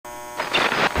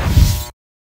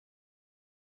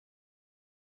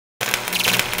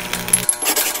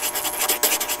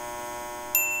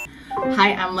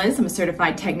Hi, I'm Liz. I'm a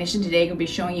certified technician. Today I'm going to be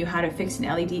showing you how to fix an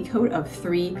LED code of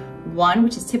 3.1,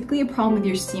 which is typically a problem with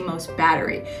your CMOS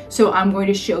battery. So I'm going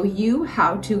to show you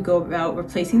how to go about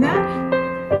replacing that.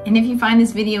 And if you find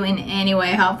this video in any way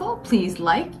helpful, please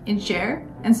like and share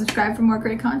and subscribe for more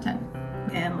great content.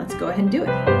 And let's go ahead and do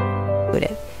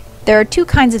it. There are two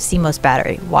kinds of CMOS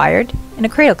battery, wired and a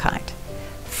cradle kind.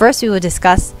 First, we will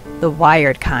discuss the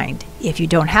wired kind. If you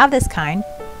don't have this kind,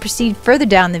 proceed further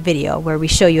down the video where we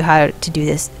show you how to do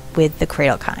this with the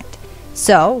cradle kind.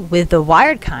 So with the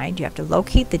wired kind, you have to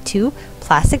locate the two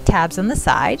plastic tabs on the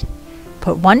side,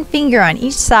 put one finger on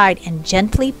each side and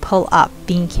gently pull up,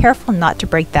 being careful not to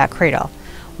break that cradle.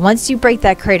 Once you break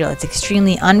that cradle, it's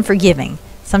extremely unforgiving.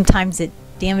 Sometimes it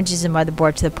damages the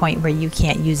motherboard to the point where you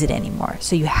can't use it anymore.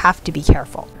 So you have to be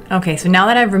careful. Okay, so now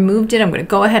that I've removed it, I'm going to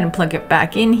go ahead and plug it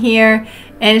back in here.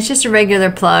 And it's just a regular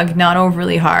plug, not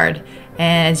overly hard.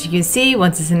 And as you can see,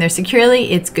 once it's in there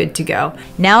securely, it's good to go.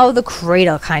 Now the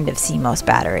cradle kind of CMOS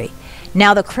battery.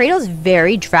 Now the cradles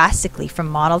vary drastically from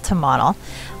model to model.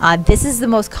 This is the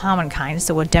most common kind,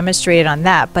 so we'll demonstrate it on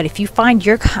that. But if you find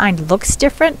your kind looks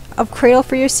different of cradle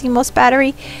for your CMOS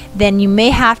battery, then you may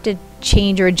have to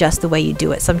change or adjust the way you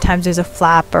do it. Sometimes there's a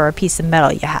flap or a piece of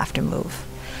metal you have to move.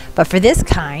 But for this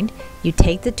kind, you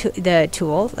take the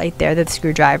tool right there, the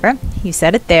screwdriver, you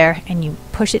set it there and you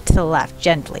push it to the left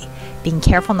gently, being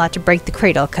careful not to break the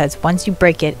cradle, because once you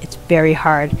break it, it's very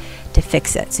hard to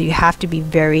fix it. So you have to be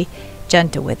very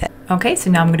gentle with it. Okay, so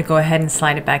now I'm going to go ahead and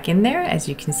slide it back in there, as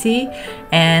you can see.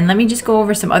 And let me just go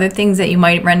over some other things that you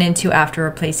might run into after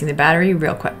replacing the battery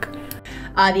real quick.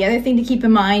 The other thing to keep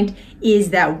in mind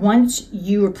is that once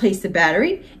you replace the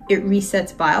battery, it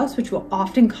resets BIOS, which will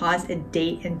often cause a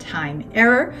date and time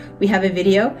error. We have a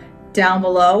video down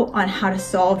below on how to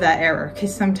solve that error,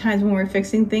 because sometimes when we're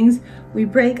fixing things, we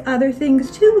break other things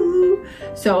too.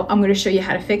 So I'm going to show you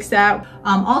how to fix that.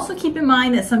 Also keep in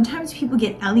mind that sometimes people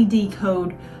get LED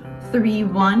code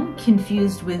 3.1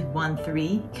 confused with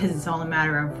 1.3, because it's all a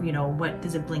matter of, what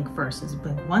does it blink first? Does it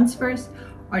blink once first,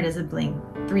 or does it blink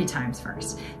 3 times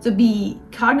first? So be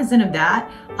cognizant of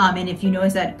that. And if you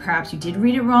notice that perhaps you did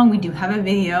read it wrong, we do have a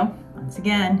video, once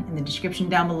again, in the description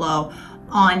down below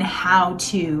on how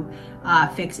to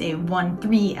fix a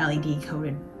 1.3 LED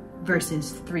coded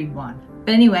versus 3.1.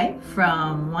 But anyway,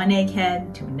 from one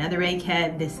egghead to another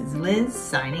egghead, this is Liz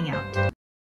signing out.